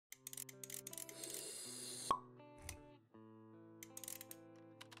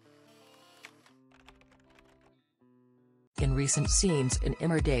in recent scenes in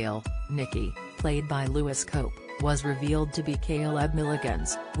Emmerdale, Nicky, played by Lewis Cope, was revealed to be Caleb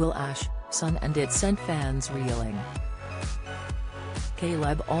Milligan's, Will Ash, son, and it sent fans reeling.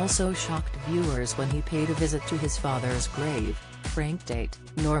 Caleb also shocked viewers when he paid a visit to his father's grave, Frank date,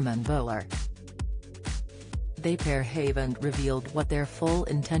 Norman Bowler. The pair haven't revealed what their full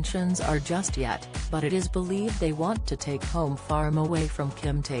intentions are just yet, but it is believed they want to take home farm away from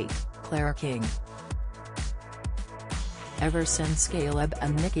Kim Tate, Claire King. Ever since Caleb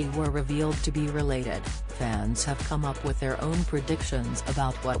and Nicky were revealed to be related, fans have come up with their own predictions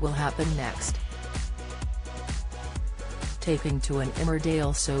about what will happen next. Taking to an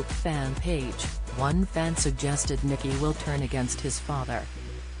Emmerdale soap fan page, one fan suggested Nicky will turn against his father.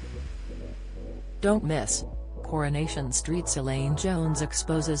 Don't miss. Coronation Street's Elaine Jones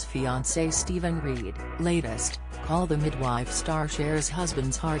exposes fiancé Stephen Reed. Latest, Call the Midwife star shares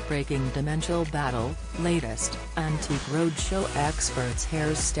husband's heartbreaking demential battle. Latest, Antique Roadshow experts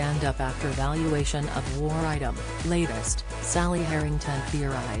hairs stand up after valuation of war item. Latest, Sally Harrington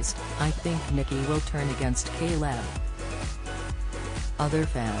theorized, I think Nicky will turn against Caleb. Other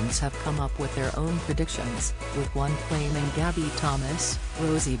fans have come up with their own predictions, with one claiming Gabby Thomas,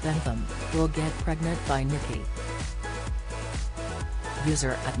 Rosie Bentham, will get pregnant by Nicky.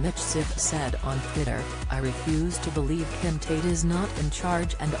 User @MitchSif said on Twitter, I refuse to believe Kim Tate is not in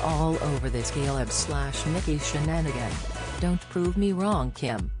charge and all over this Caleb/Nicky shenanigan. Don't prove me wrong,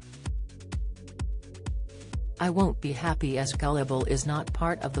 Kim. I won't be happy as gullible is not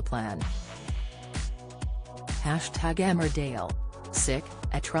part of the plan. #Emmerdale. Sick,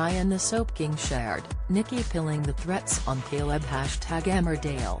 a try and the Soap King shared, Nicky pilling the threats on Caleb.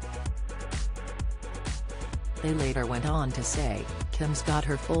 #Emmerdale. They later went on to say, Kim's got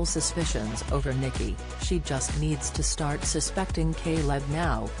her full suspicions over Nicky, she just needs to start suspecting Caleb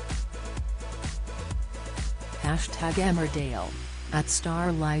now. #Emmerdale.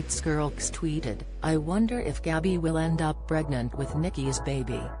 @StarlightsGirls tweeted, I wonder if Gabby will end up pregnant with Nicky's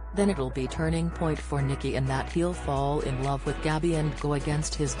baby, then it'll be turning point for Nicky in that he'll fall in love with Gabby and go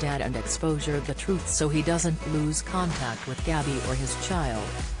against his dad and exposure the truth so he doesn't lose contact with Gabby or his child.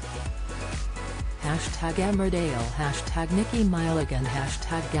 #Emmerdale. #Nicky Milligan.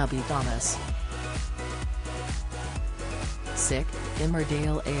 #Gabby Thomas. Sick,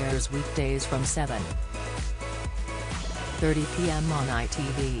 Emmerdale airs weekdays from 7:30 p.m. on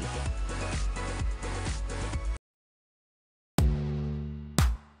ITV.